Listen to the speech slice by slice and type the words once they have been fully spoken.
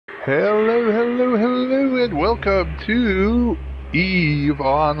Hello, hello, hello, and welcome to EVE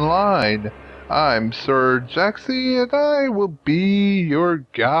Online. I'm Sir Jaxxy, and I will be your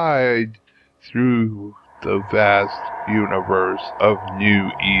guide through the vast universe of New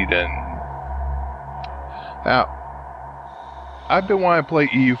Eden. Now, I've been wanting to play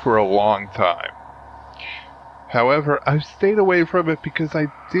EVE for a long time. However, I've stayed away from it because I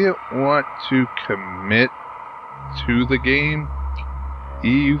didn't want to commit to the game.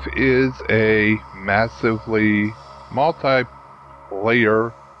 EVE is a massively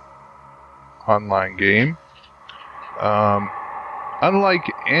multiplayer online game. Unlike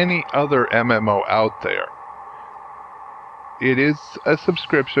any other MMO out there, it is a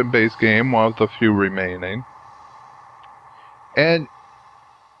subscription-based game, one of the few remaining. And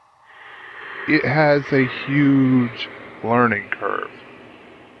it has a huge learning curve.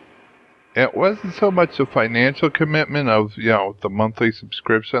 It wasn't so much a financial commitment of, the monthly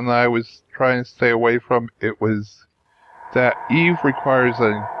subscription that I was trying to stay away from. It was that EVE requires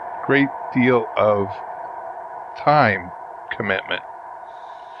a great deal of time commitment.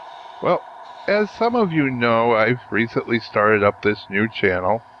 Well, as some of you know, I've recently started up this new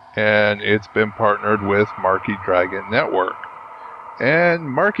channel, and it's been partnered with Marky Dragon Network. And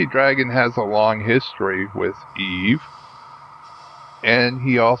Marky Dragon has a long history with EVE, and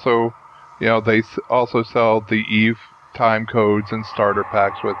he also... they also sell the EVE time codes and starter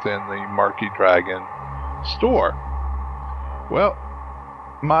packs within the Marky Dragon store. Well,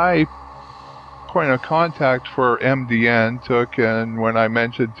 my point of contact for MDN took, and when I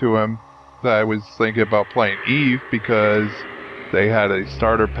mentioned to him that I was thinking about playing EVE because they had a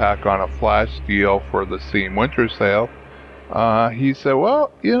starter pack on a flash deal for the Steam Winter Sale, he said,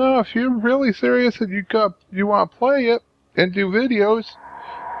 well, if you're really serious and you want to play it and do videos,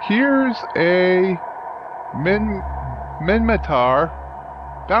 here's a Minmatar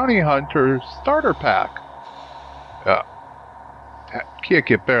Bounty Hunter starter pack. Can't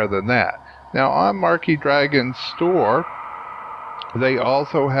get better than that. Now, on Marky Dragon's store, they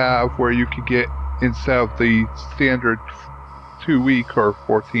also have where you can get, instead of the standard 2-week or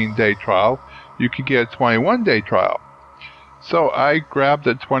 14-day trial, you could get a 21-day trial. So I grabbed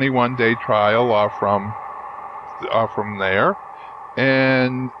a 21-day trial off from there.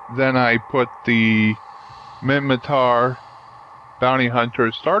 And then I put the Minmatar Bounty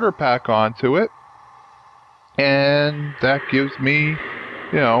Hunter starter pack onto it. And that gives me,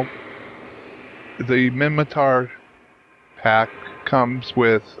 the Minmatar pack comes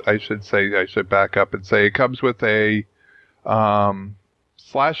with, I should back up and say, it comes with a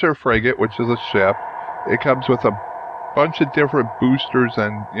slasher frigate, which is a ship. It comes with a bunch of different boosters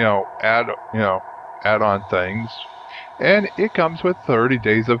and, add-on things. And it comes with 30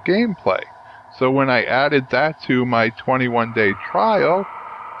 days of gameplay. So when I added that to my 21-day trial,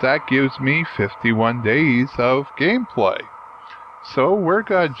 that gives me 51 days of gameplay. So we're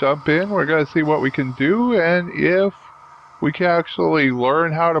going to jump in, we're going to see what we can do, and if we can actually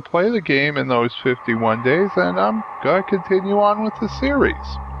learn how to play the game in those 51 days, then I'm going to continue on with the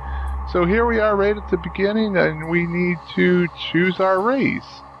series. So here we are right at the beginning, and we need to choose our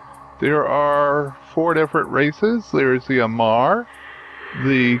race. There are 4 different races. There's the Abhors,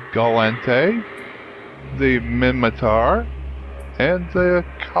 the Gallente, the Minmatar, and the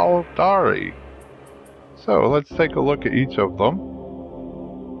Caldari. So let's take a look at each of them.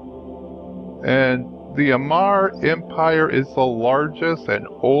 And the Abhors Empire is the largest and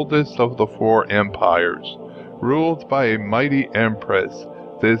oldest of the 4 empires, ruled by a mighty empress.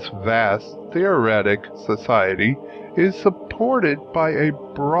 This vast theoretic society is supported by a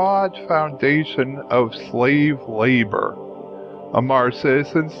broad foundation of slave labor. Abhors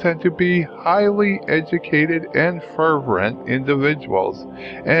citizens tend to be highly educated and fervent individuals,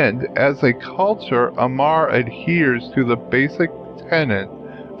 and as a culture, Abhors adheres to the basic tenet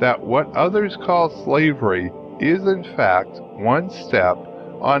that what others call slavery is in fact one step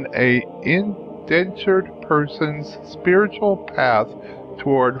on a indentured person's spiritual path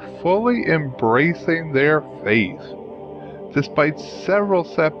toward fully embracing their faith. Despite several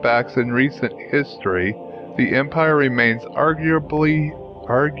setbacks in recent history, the Empire remains arguably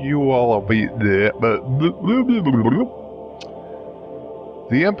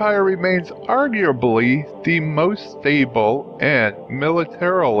the most stable and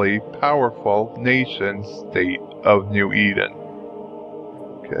militarily powerful nation-state of New Eden.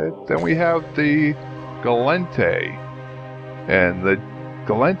 Okay, then we have the Gallente, and the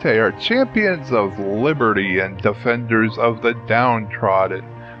Gallente are champions of liberty and defenders of the downtrodden.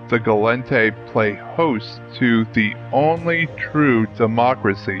 The Gallente play host to the only true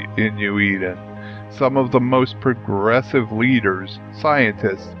democracy in New Eden, Some of the most progressive leaders,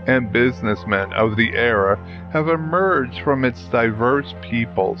 scientists, and businessmen of the era have emerged from its diverse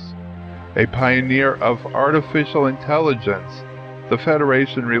peoples. A pioneer of artificial intelligence, the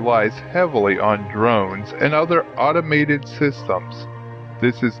Federation relies heavily on drones and other automated systems.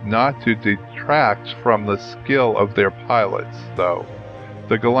 This is not to detract from the skill of their pilots, though.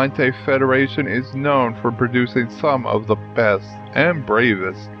 The Gallente Federation is known for producing some of the best and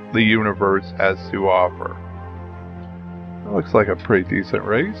bravest the universe has to offer. It looks like a pretty decent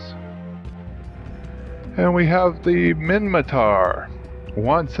race. And we have the Minmatar,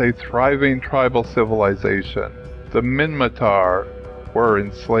 once a thriving tribal civilization. The Minmatar were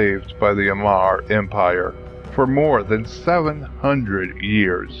enslaved by the Amar Empire for more than 700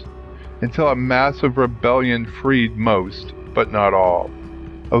 years, until a massive rebellion freed most, but not all,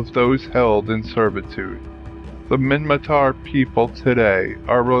 of those held in servitude. The Minmatar people today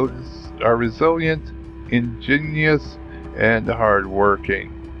are resilient, ingenious, and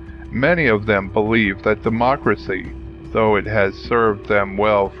hard-working. Many of them believe that democracy, though it has served them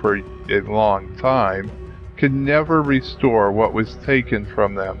well for a long time, can never restore what was taken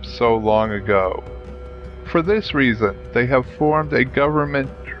from them so long ago. For this reason, they have formed a government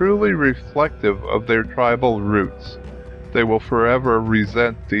truly reflective of their tribal roots. They will forever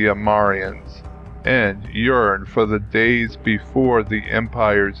resent the Amarians, and yearn for the days before the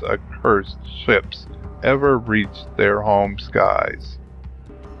Empire's accursed ships ever reached their home skies.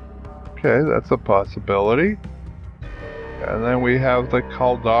 Okay, that's a possibility. And then we have the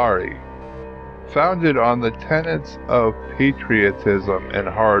Caldari, founded on the tenets of patriotism and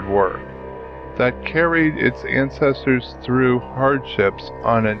hard work, that carried its ancestors through hardships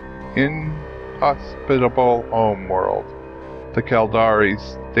on an inhospitable homeworld. The Caldari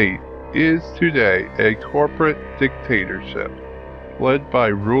state is today a corporate dictatorship, led by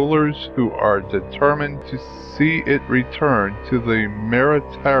rulers who are determined to see it return to the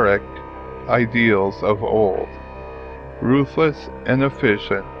meritocratic ideals of old, ruthless and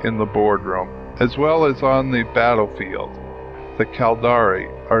efficient in the boardroom, as well as on the battlefield. The Caldari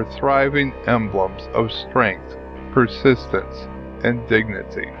are thriving emblems of strength, persistence, and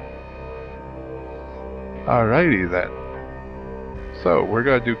dignity. Alrighty then. So, we're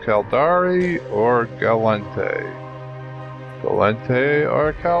going to do Caldari or Gallente. Gallente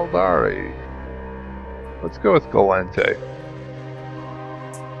or Caldari? Let's go with Gallente.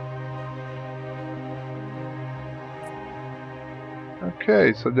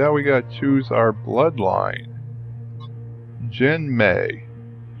 Okay, so now we got to choose our bloodline. Jinmei.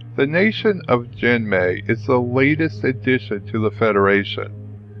 The nation of Jinmei is the latest addition to the Federation.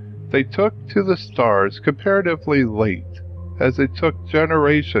 They took to the stars comparatively late, as it took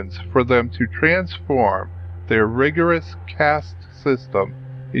generations for them to transform their rigorous caste system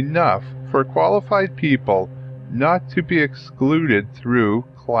enough for qualified people not to be excluded through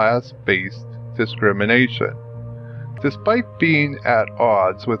class-based discrimination. Despite being at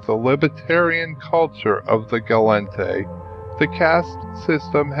odds with the libertarian culture of the Gallente, the caste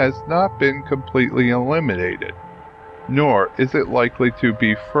system has not been completely eliminated, nor is it likely to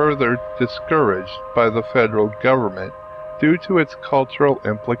be further discouraged by the federal government due to its cultural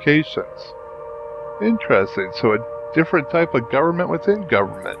implications. Interesting, so a different type of government within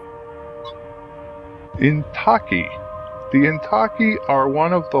government. Intaki. The Intaki are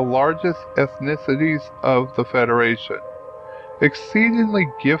one of the largest ethnicities of the Federation. Exceedingly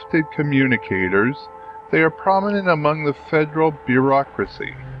gifted communicators, they are prominent among the federal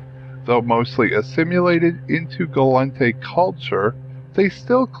bureaucracy. Though mostly assimilated into Gallente culture, they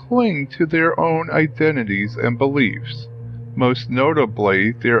still cling to their own identities and beliefs, most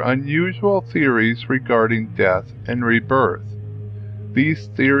notably their unusual theories regarding death and rebirth. These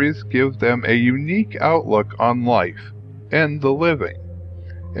theories give them a unique outlook on life and the living,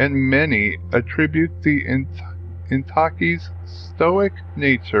 and many attribute the Intaki's stoic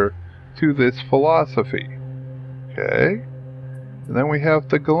nature to this philosophy. Okay, and then we have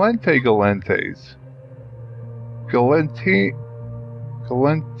the Gallentes.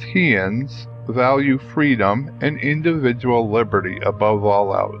 Gallentians value freedom and individual liberty above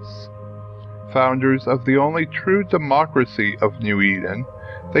all else. Founders of the only true democracy of New Eden,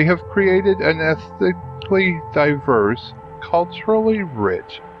 they have created an ethnically diverse, culturally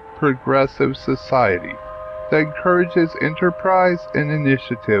rich, progressive society that encourages enterprise and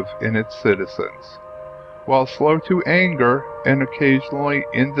initiative in its citizens. While slow to anger and occasionally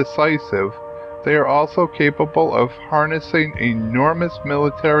indecisive, they are also capable of harnessing enormous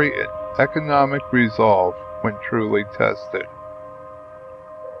military and economic resolve when truly tested.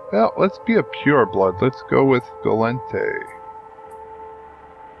 Well, let's be a pureblood. Let's go with Gallente.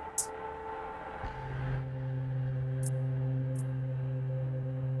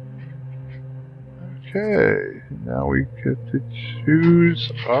 Okay, now we get to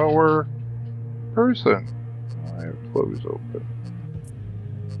choose our person. I have clothes open.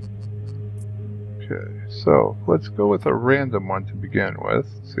 Okay, so let's go with a random one to begin with.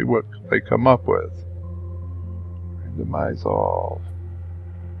 See what they come up with. Randomize all.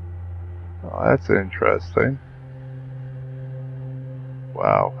 Oh, that's interesting.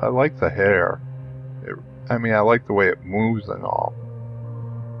 Wow, I like the hair. I mean, I like the way it moves and all.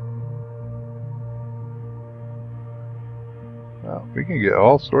 Well, we can get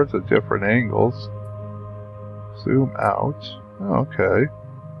all sorts of different angles. Zoom out. Okay.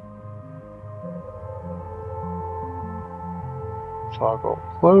 Toggle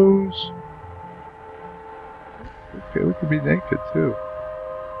close. Okay, we can be naked too.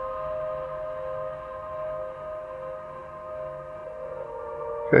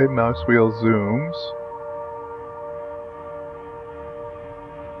 Okay, mouse wheel zooms.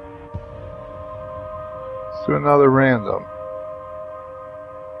 Let's do another random.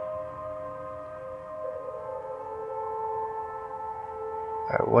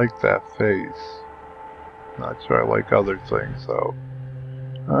 I like that face. Not sure I like other things though.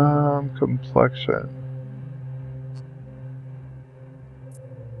 Complexion.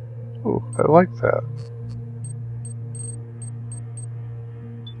 Oh, I like that.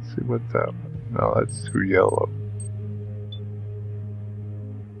 Let's see what that one. No, that's too yellow.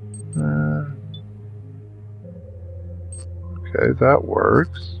 Okay, that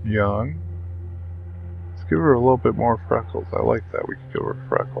works. Young. Let's give her a little bit more freckles. I like that. We can give her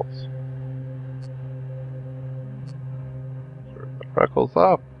freckles. Turn the freckles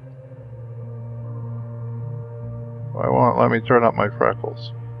up. Why won't let me turn up my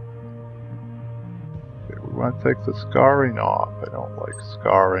freckles? Okay, we want to take the scarring off. I don't like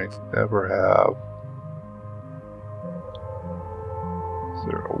scarring. Never have. Is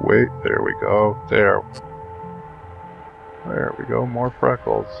there a way? There we go. There. There we go, more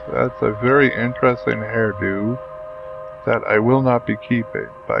freckles. That's a very interesting hairdo that I will not be keeping.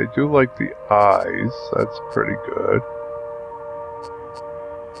 But I do like the eyes. That's pretty good.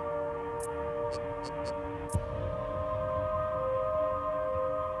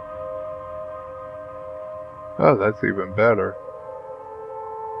 Oh, that's even better.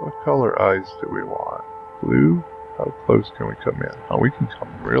 What color eyes do we want? Blue? How close can we come in? Oh, we can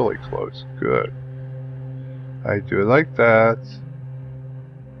come really close. Good. I do like that.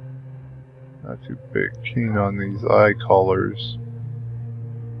 Not too big keen on these eye colors.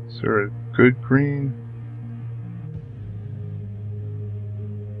 Is there a good green?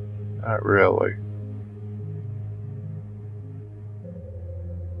 Not really.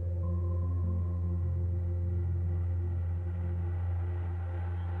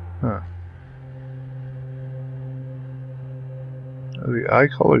 Huh. Are the eye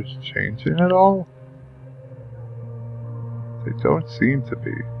colors changing at all? They don't seem to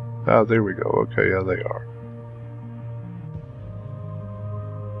be. Oh, there we go. Okay, yeah, they are.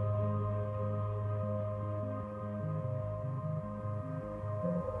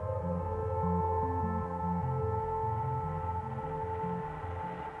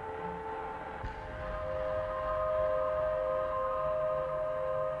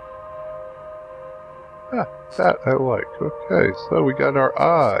 Ah, that I like. Okay, so we got our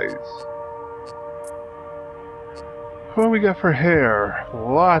eyes. What do we got for hair?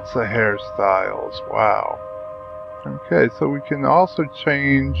 Lots of hairstyles. Wow. Okay, so we can also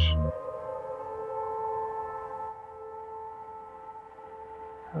change...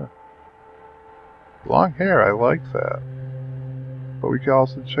 Huh. Long hair, I like that. But we can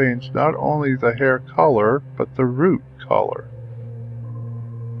also change not only the hair color, but the root color.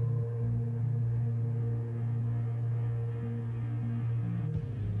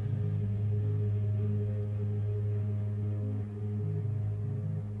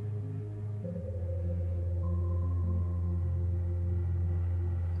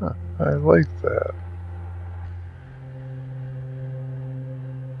 Huh, I like that.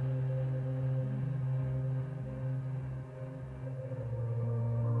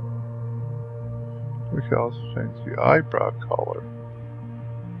 We can also change the eyebrow color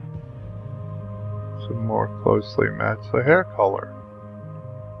to more closely match the hair color.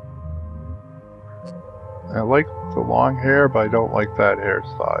 I like the long hair, but I don't like that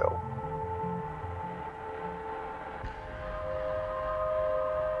hairstyle.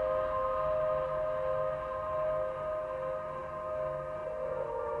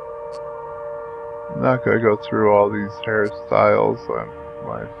 I'm not going to go through all these hairstyles, and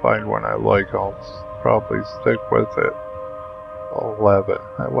when I find one I like, I'll probably stick with it. 11.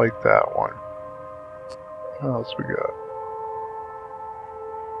 I like that one. What else we got?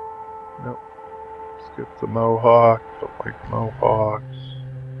 Nope. Skip the mohawk. Don't like mohawks.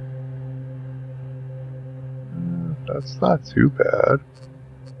 That's not too bad.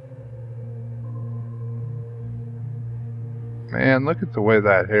 Man, look at the way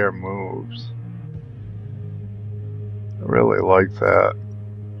that hair moves. I really like that.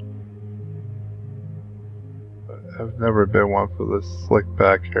 I've never been one for the slick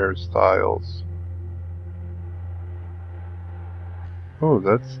back hairstyles. Oh,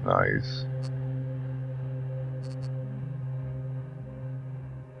 that's nice.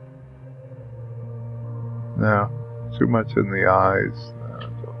 No, too much in the eyes. No, I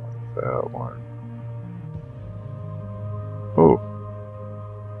don't like that one. Oh.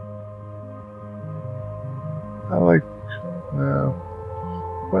 I like, no.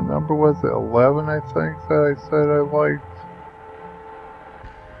 What number was it? 11, I think, that I said I liked.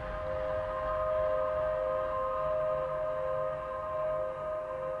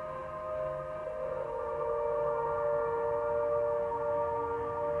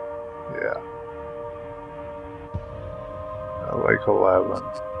 Yeah. I like 11.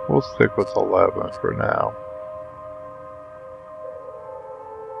 We'll stick with 11 for now.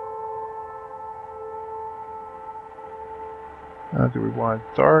 Now, do we want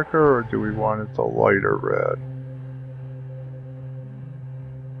it darker or do we want it a lighter red?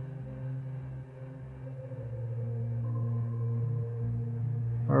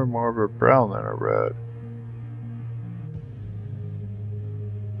 Or more of a brown than a red?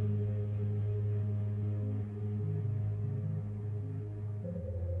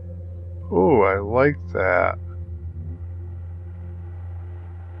 Oh, I like that.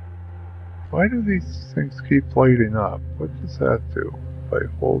 Why do these things keep lighting up? What does that do? If I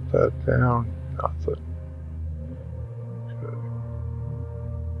hold that down, nothing. Okay.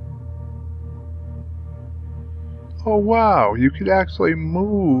 Oh wow, you could actually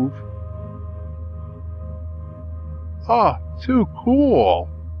move. Ah, too cool.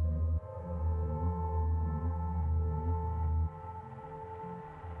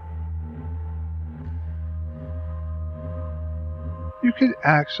 You could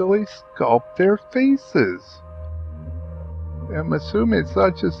actually sculpt their faces. I'm assuming it's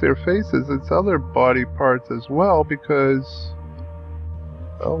not just their faces, it's other body parts as well, because,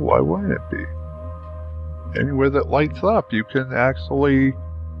 oh, why wouldn't it be? Anywhere that lights up, you can actually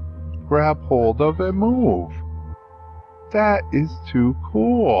grab hold of and move. That is too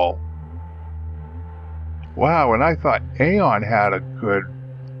cool. Wow, and I thought Aeon had a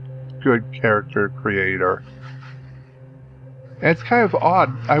good character creator. And it's kind of odd.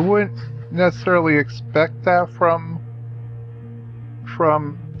 I wouldn't necessarily expect that from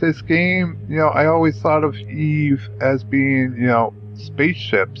this game. You know, I always thought of Eve as being, you know,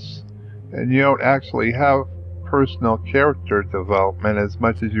 spaceships, and you don't actually have personal character development as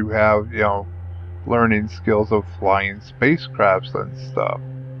much as you have, you know, learning skills of flying spacecrafts and stuff.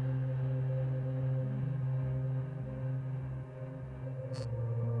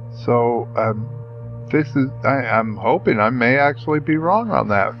 So, I'm hoping I may actually be wrong on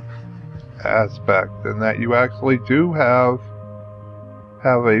that aspect, and that you actually do have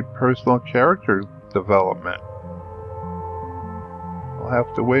a personal character development. We'll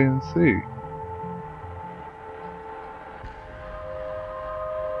have to wait and see.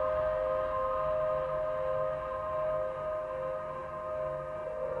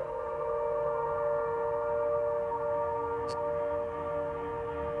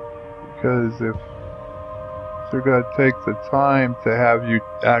 Because if they're going to take the time to have you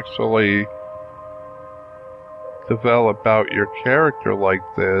actually develop out your character like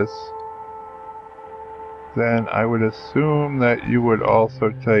this, then I would assume that you would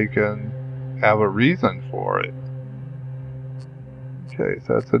also take and have a reason for it. Okay,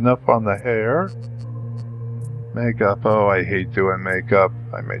 so that's enough on the hair. Makeup, oh, I hate doing makeup.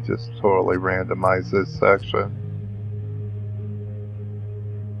 I may just totally randomize this section.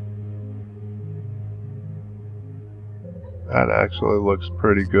 That actually looks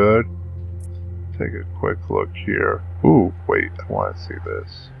pretty good. Take a quick look here. Ooh, wait, I want to see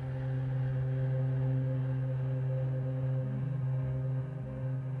this.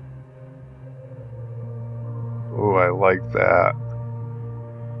 Ooh, I like that.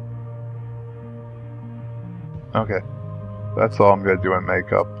 Okay, that's all I'm going to do in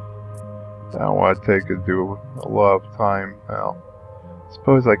makeup. I don't want to take and do a lot of time. Well,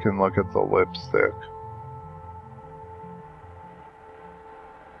 suppose I can look at the lipstick.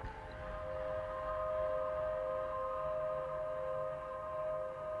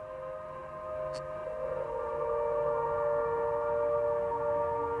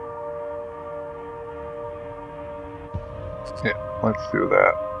 Yeah, let's do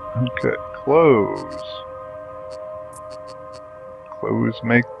that. Okay. clothes. Clothes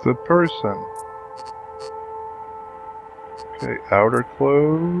make the person. Okay, outer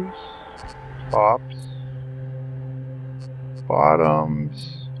clothes, tops,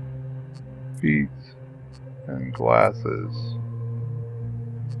 bottoms, feet, and glasses.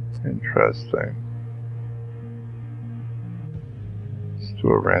 Interesting. Let's do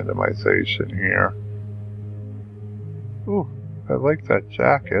a randomization here. Ooh, I like that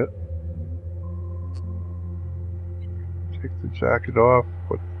jacket. Take the jacket off,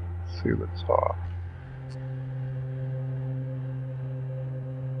 let's see the top.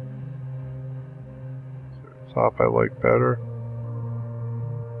 Top I like better.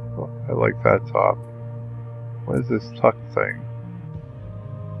 Oh, I like that top. What is this tuck thing?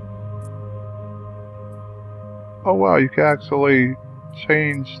 Oh wow, you can actually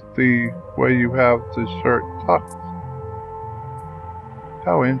change the way you have the shirt tucked.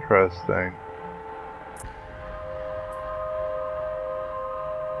 How interesting.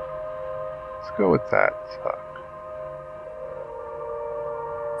 Let's go with that tuck.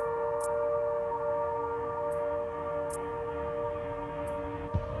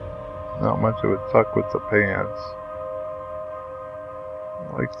 Not much of a tuck with the pants.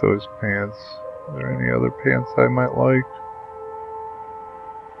 I like those pants. Are there any other pants I might like?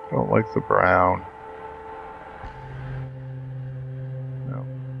 Don't like the brown. No.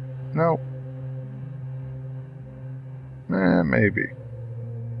 Nope. Maybe.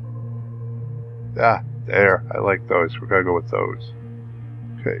 Ah, there. I like those. We're gonna go with those.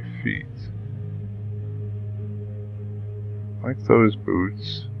 Okay, feet. I like those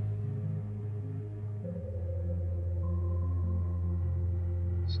boots.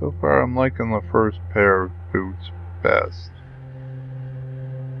 So far, I'm liking the first pair of boots best.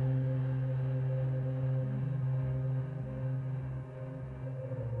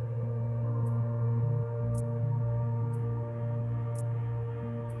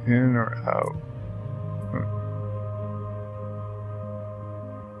 In or out?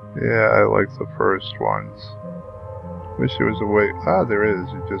 Yeah, I like the first ones. Wish there was a way. Ah, there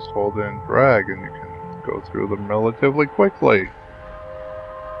is. You just hold in drag and you can go through them relatively quickly.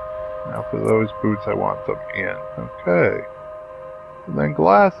 Now for those boots, I want them in. Okay. And then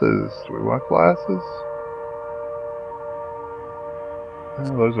glasses. Do we want glasses?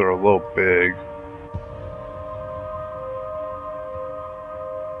 Oh, those are a little big.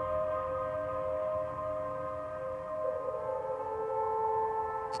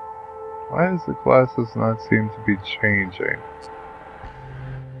 Why does the glasses not seem to be changing?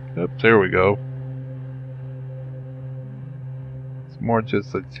 Yep, there we go. It's more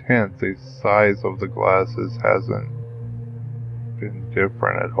just a tint. The size of the glasses hasn't been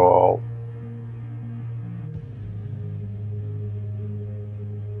different at all.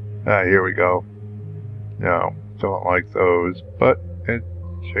 Ah, here we go. No, don't like those, but it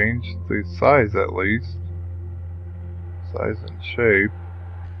changed the size at least. Size and shape.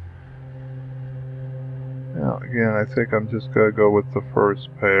 Now, again, I think I'm just gonna go with the first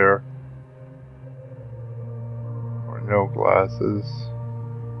pair. Or no glasses.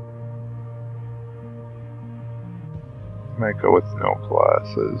 Might go with no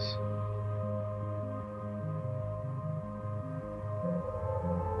glasses.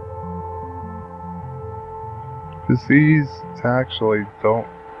 Because these actually don't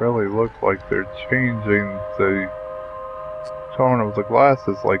really look like they're changing the tone of the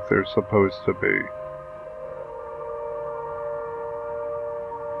glasses like they're supposed to be.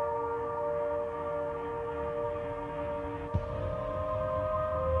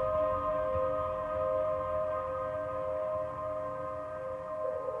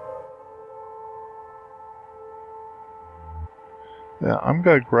 Yeah, I'm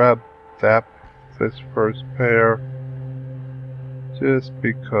gonna grab this first pair just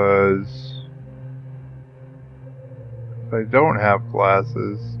because if I don't have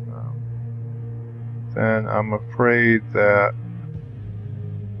glasses, then I'm afraid that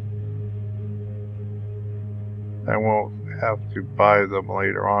I won't have to buy them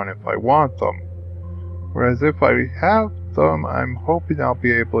later on if I want them. Whereas if I have them, I'm hoping I'll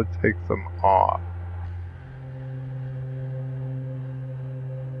be able to take them off.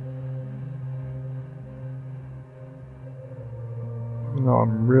 Even though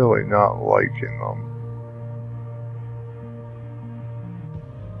I'm really not liking them.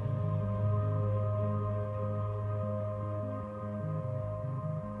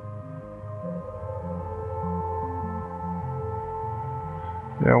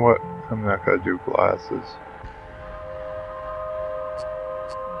 You know what? I'm not gonna do glasses.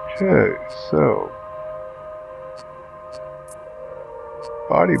 Okay, so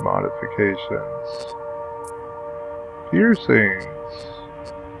Body modifications. Piercings.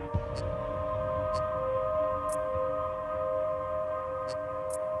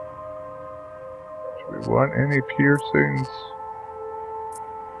 Do we want any piercings?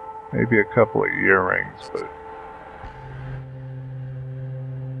 Maybe a couple of earrings, but...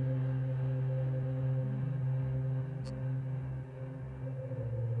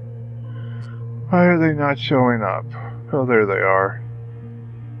 Why are they not showing up? Oh, there they are.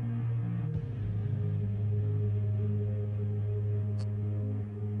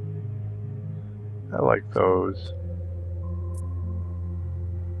 I like those.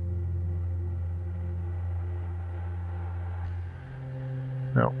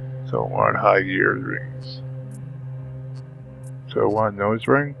 No, don't want high earrings. So I want a nose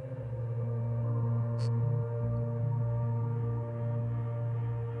ring?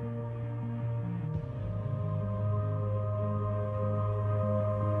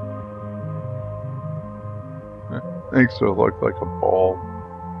 Makes it look like a ball.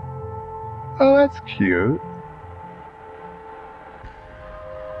 Oh, that's cute.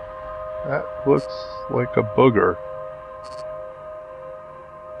 That looks like a booger.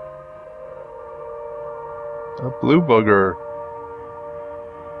 A blue booger.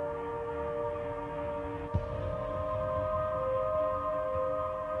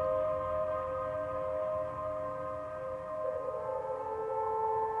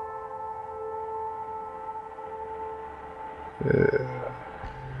 Yeah.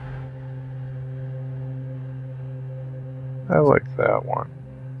 I like that one.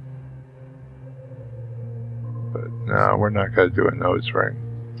 But no, we're not going to do a nose ring.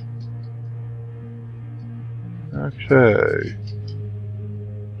 Okay.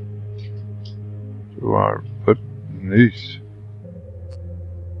 Do we want lip niche?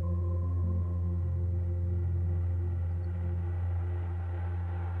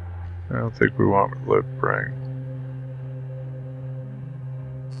 I don't think we want a lip ring.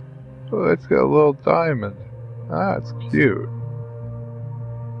 Oh, it's got a little diamond. Ah, it's cute.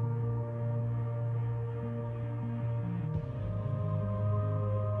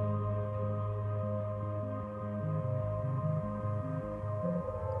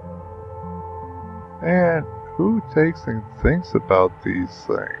 And who takes and thinks about these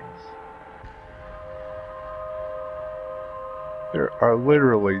things? There are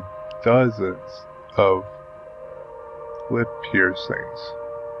literally dozens of lip piercings.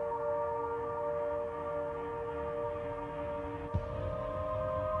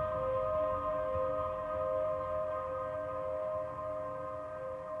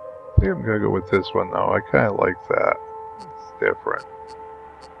 I think I'm gonna go with this one though. I kinda like that. It's different.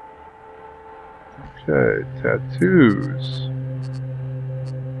 Okay, tattoos.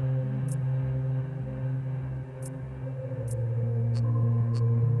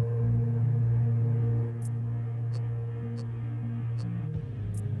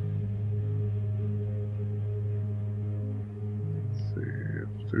 Let's see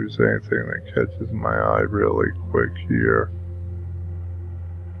if there's anything that catches my eye really quick here.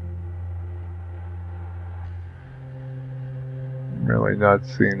 I'm really not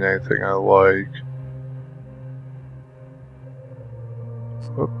seeing anything I like.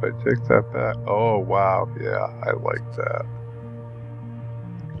 Oop, I take that back. Oh, wow. Yeah, I like that.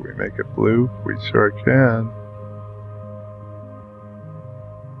 Can we make it blue? We sure can.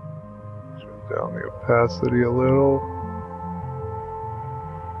 Turn down the opacity a little.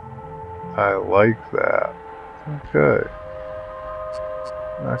 I like that. Okay.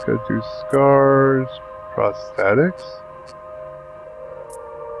 Not gonna do scars. Prosthetics?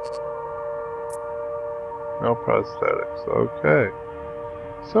 No prosthetics. Okay.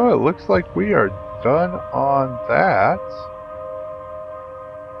 So it looks like we are done on that.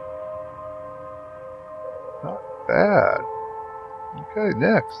 Not bad. Okay,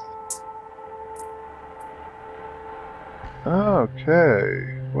 next.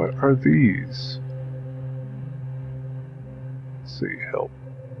 Okay, what are these? Let's see, help.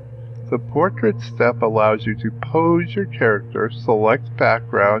 The portrait step allows you to pose your character, select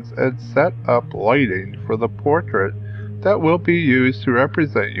backgrounds, and set up lighting for the portrait that will be used to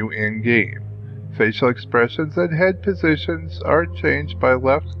represent you in-game. Facial expressions and head positions are changed by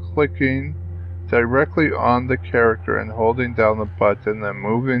left-clicking directly on the character and holding down the button and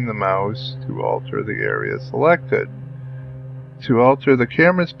moving the mouse to alter the area selected. To alter the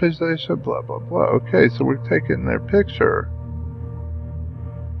camera's position, blah blah blah. Okay, so we're taking their picture.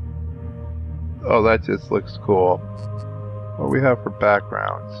 Oh, that just looks cool. What do we have for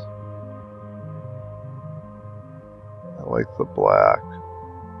backgrounds? I like the black.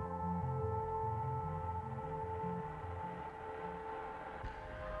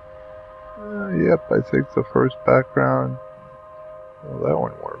 Yep, I think the first background. Oh, that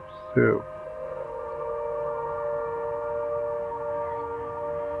one works too.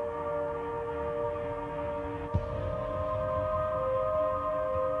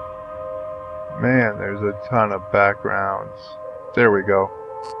 Man, there's a ton of backgrounds. There we go.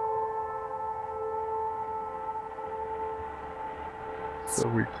 So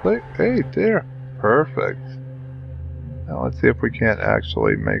we click. Hey, there. Perfect. Now let's see if we can't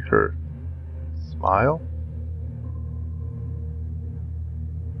actually make her smile.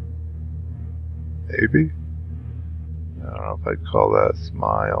 Maybe? I don't know if I'd call that a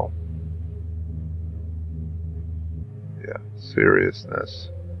smile. Yeah, seriousness.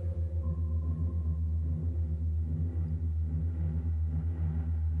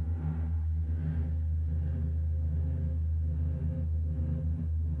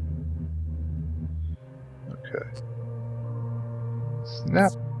 Okay.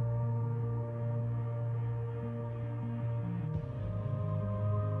 Snap.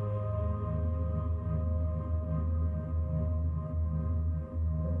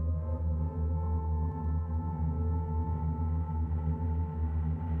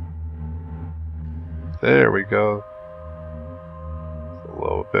 There we go. A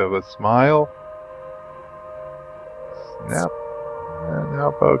little bit of a smile. Snap. And how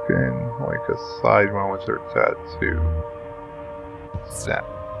about in like a side one with her tattoo? Snap.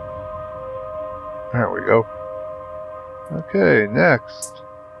 There we go. Okay, next.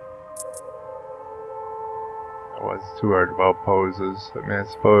 That was too hard about poses. I mean, I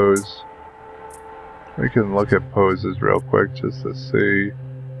suppose we can look at poses real quick just to see.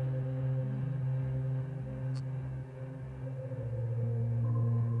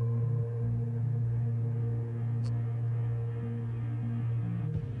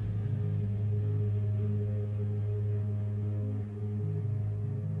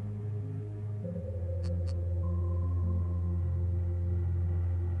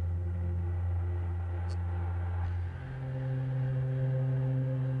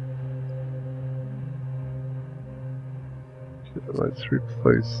 Let's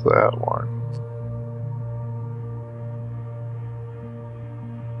replace that one.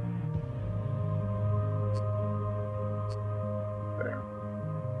 There.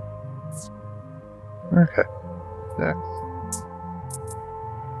 Okay. Next.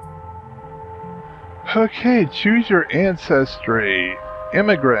 Okay, choose your ancestry.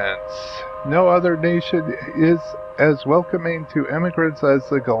 Immigrants. No other nation is as welcoming to immigrants as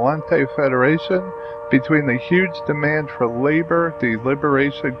the Gallente Federation. Between the huge demand for labor, the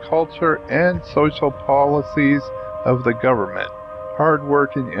liberation culture, and social policies of the government,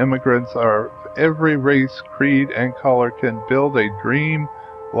 hard-working immigrants of every race, creed, and color can build a dream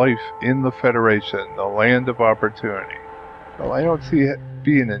life in the Federation, the land of opportunity. Well, I don't see it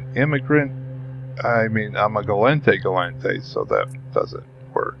being an immigrant. I mean, I'm a Gallente, so that doesn't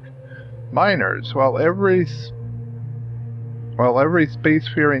work. Miners. While every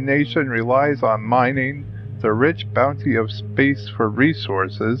spacefaring nation relies on mining the rich bounty of space for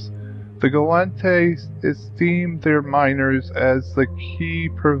resources, the Gallente esteem their miners as the key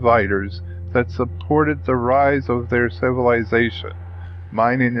providers that supported the rise of their civilization.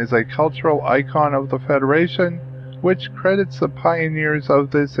 Mining is a cultural icon of the Federation, which credits the pioneers of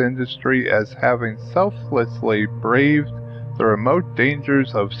this industry as having selflessly braved the remote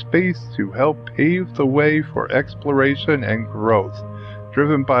dangers of space to help pave the way for exploration and growth.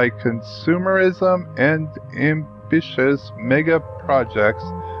 Driven by consumerism and ambitious mega projects,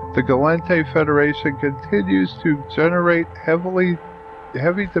 the Gallente Federation continues to generate heavy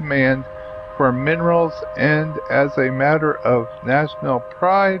demand for minerals and, as a matter of national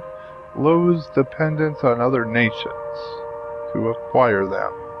pride, lose dependence on other nations to acquire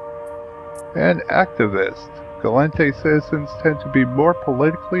them. And activists. Gallente citizens tend to be more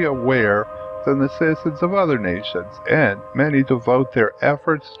politically aware than the citizens of other nations, and many devote their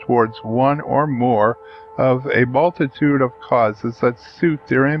efforts towards one or more of a multitude of causes that suit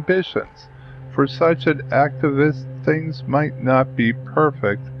their ambitions. For such an activist, things might not be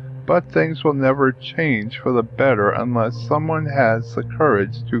perfect, but things will never change for the better unless someone has the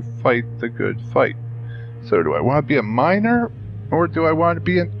courage to fight the good fight. So do I want to be a miner? Or do I want to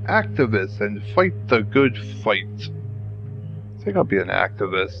be an activist and fight the good fight? I think I'll be an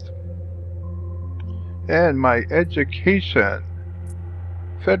activist. And my education.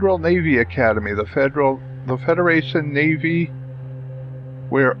 Federal Navy Academy, the Federation Navy,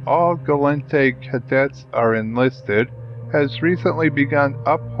 where all Gallente cadets are enlisted, has recently begun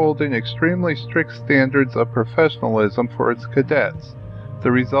upholding extremely strict standards of professionalism for its cadets.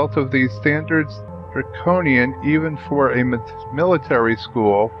 The result of these standards, draconian even for a military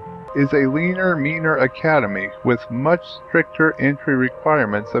school, is a leaner, meaner academy with much stricter entry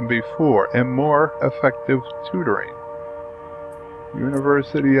requirements than before and more effective tutoring.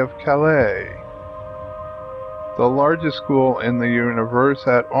 University of Calais. The largest school in the universe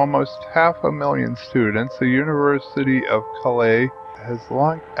at almost 500,000 students, the University of Calais has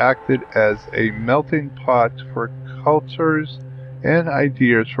long acted as a melting pot for cultures and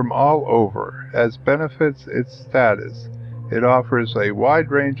ideas from all over. As benefits its status, it offers a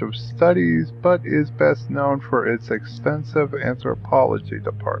wide range of studies, but is best known for its extensive anthropology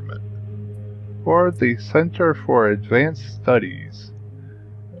department, or the Center for Advanced Studies.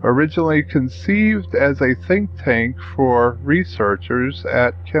 Originally conceived as a think tank for researchers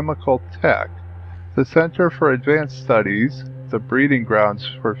at Chemical Tech, the Center for Advanced Studies, the breeding grounds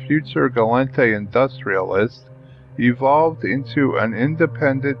for future Gallente industrialists, evolved into an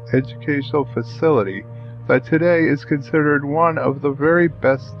independent educational facility that today is considered one of the very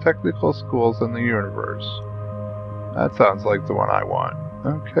best technical schools in the universe. That sounds like the one I want.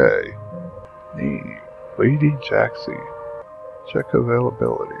 Okay. Name, Lady Jaxxy. Check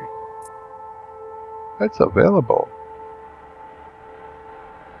availability. That's available.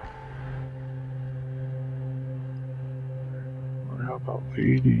 Or how about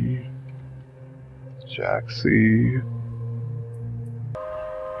Lady Jaxxy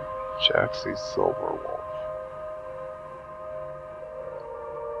SilverWolf.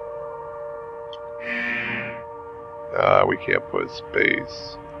 We can't put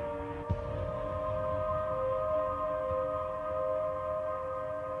space.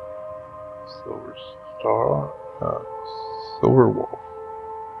 Silver Star, SilverWolf.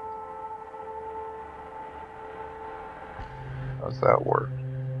 How's that work?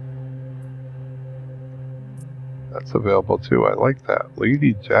 That's available too. I like that.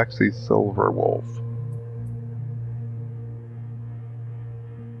 Lady Jaxxy SilverWolf.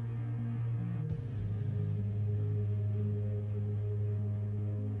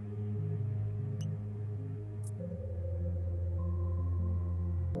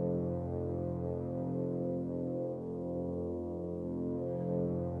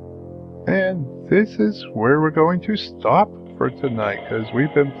 And this is where we're going to stop for tonight, because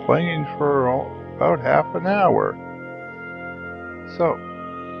we've been playing for about half an hour. So,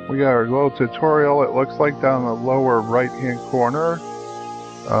 we got our little tutorial, it looks like, down the lower right hand corner.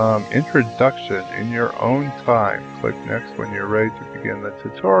 Introduction in your own time. Click next when you're ready to begin the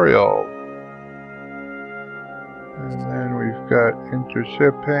tutorial. And then we've got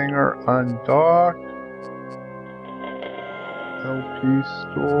Intership Hangar Undock. LP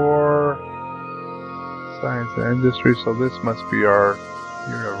Store, Science and Industry, so this must be our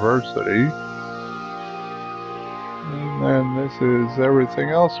university. And then this is everything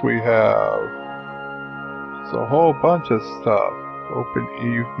else we have. It's a whole bunch of stuff. Open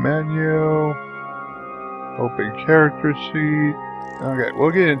Eve menu, open character sheet. Okay, we'll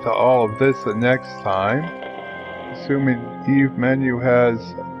get into all of this the next time. Assuming Eve menu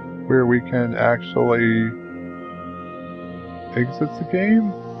has where we can actually exit the game.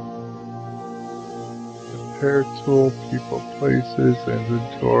 Compare tool, people, places,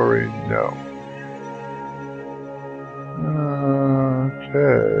 inventory, no.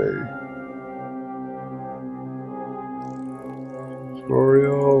 Okay.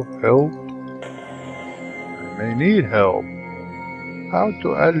 Tutorial, help. I may need help. How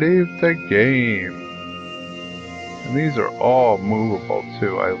do I leave the game? And these are all movable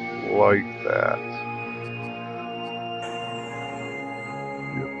too, I like that.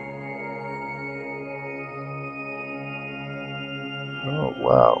 Oh,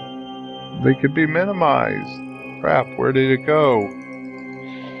 wow. They could be minimized. Crap, where did it go?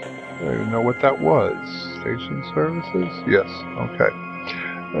 I don't even know what that was. Station services? Yes, okay.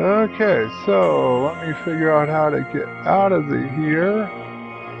 Okay, so let me figure out how to get out of here.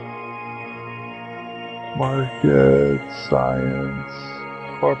 Market, Science,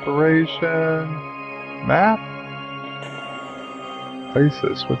 Corporation, Map?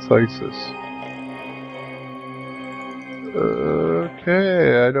 ISIS, what's ISIS?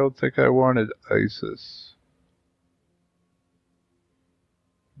 Okay, I don't think I wanted ISIS.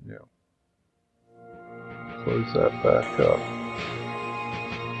 Yeah. Close that back up.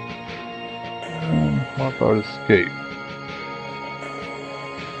 What about escape?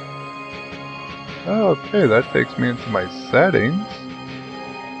 Okay, that takes me into my settings,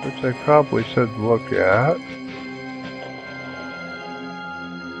 which I probably should look at.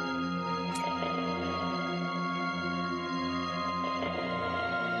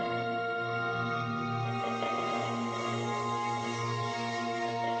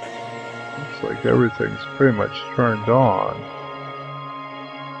 Looks like everything's pretty much turned on.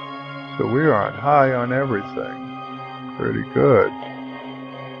 So we're on high on everything. Pretty good.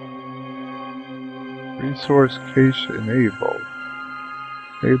 Resource cache enabled.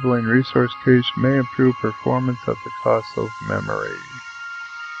 Enabling resource cache may improve performance at the cost of memory.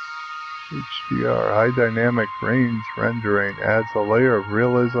 HDR, high dynamic range rendering, adds a layer of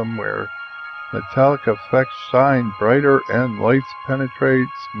realism where metallic effects shine brighter and lights penetrate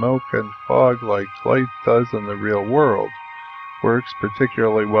smoke and fog like light does in the real world. Works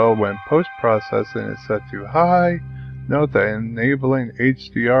particularly well when post-processing is set to high. Note that enabling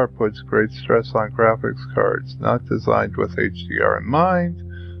HDR puts great stress on graphics cards, not designed with HDR in mind,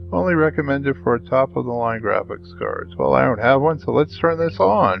 only recommended for top-of-the-line graphics cards. Well, I don't have one, so let's turn this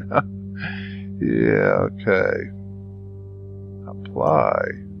on. Yeah, okay. Apply.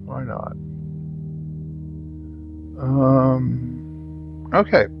 Why not?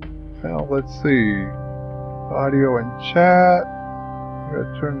 Okay. Well, let's see. Audio and chat. I'm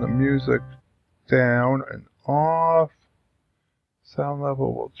going to turn the music down and off. Sound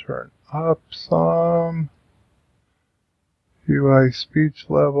level will turn up some. UI speech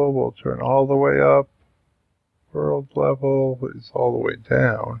level will turn all the way up. World level is all the way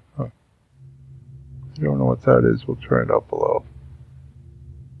down. Huh. I don't know what that is. We'll turn it up below.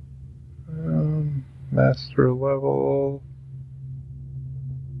 Master level.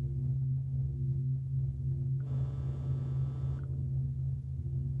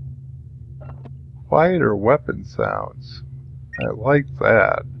 Quieter weapon sounds. I like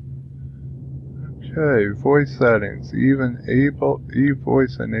that. Okay, voice settings.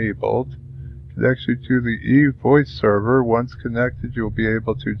 eVoice enabled. Connects you to the eVoice server. Once connected, you'll be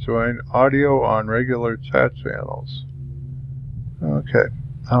able to join audio on regular chat channels. Okay,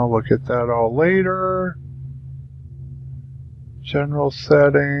 I'll look at that all later. General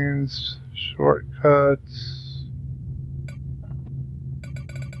settings, shortcuts.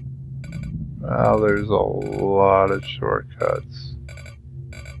 Wow, there's a lot of shortcuts.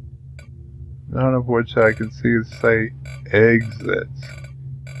 None of which I can see say exits.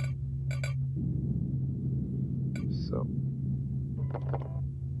 So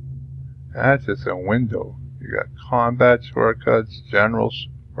that's just a window. You got combat shortcuts, general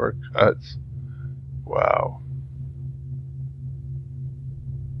shortcuts. Wow.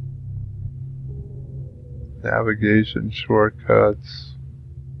 Navigation shortcuts.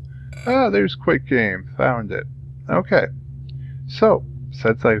 Ah, there's Quick Game. Found it. Okay. So,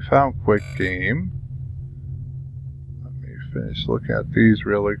 since I found Quick Game, let me finish looking at these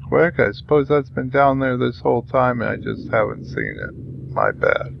really quick. I suppose that's been down there this whole time and I just haven't seen it. My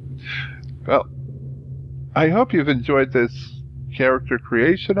bad. Well, I hope you've enjoyed this character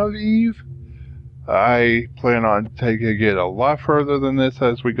creation of Eve. I plan on taking it a lot further than this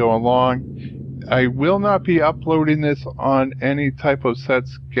as we go along. I will not be uploading this on any type of set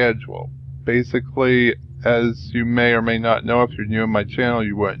schedule. Basically, as you may or may not know, if you're new on my channel,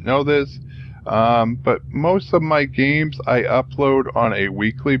 you wouldn't know this. But most of my games I upload on a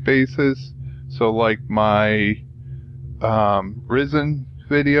weekly basis. So like my Risen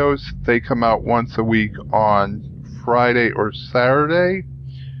videos, they come out once a week on Friday or Saturday.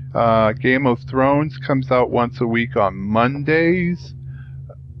 Game of Thrones comes out once a week on Mondays.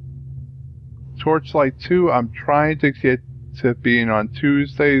 Torchlight 2, I'm trying to get to being on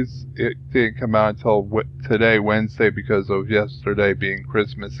Tuesdays. It didn't come out until today, Wednesday, because of yesterday being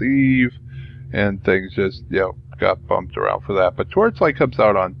Christmas Eve, and things just, got bumped around for that. But Torchlight comes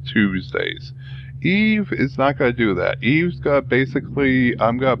out on Tuesdays. Eve is not going to do that. Eve's going to basically,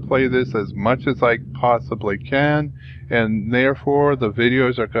 I'm going to play this as much as I possibly can, and therefore the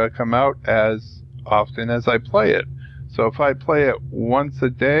videos are going to come out as often as I play it. So if I play it once a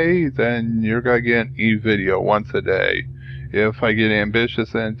day, then you're going to get an Eve video once a day. If I get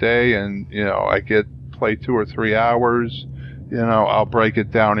ambitious in a day and, I play 2 or 3 hours, I'll break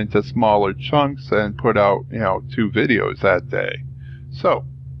it down into smaller chunks and put out, 2 videos that day. So,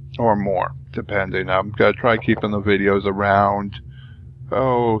 or more, depending. I'm going to try keeping the videos around,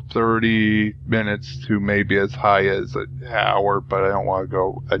 30 minutes to maybe as high as an hour, but I don't want to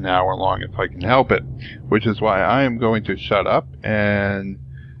go an hour long if I can help it, which is why I am going to shut up and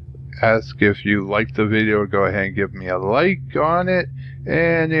ask if you liked the video, go ahead and give me a like on it,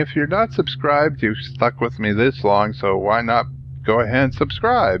 and if you're not subscribed, you've stuck with me this long, so why not go ahead and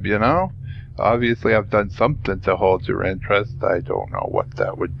subscribe, Obviously I've done something to hold your interest. I don't know what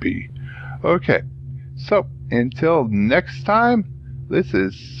that would be. Okay, so until next time, this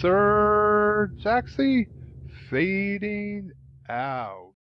is Sir Jaxxy fading out.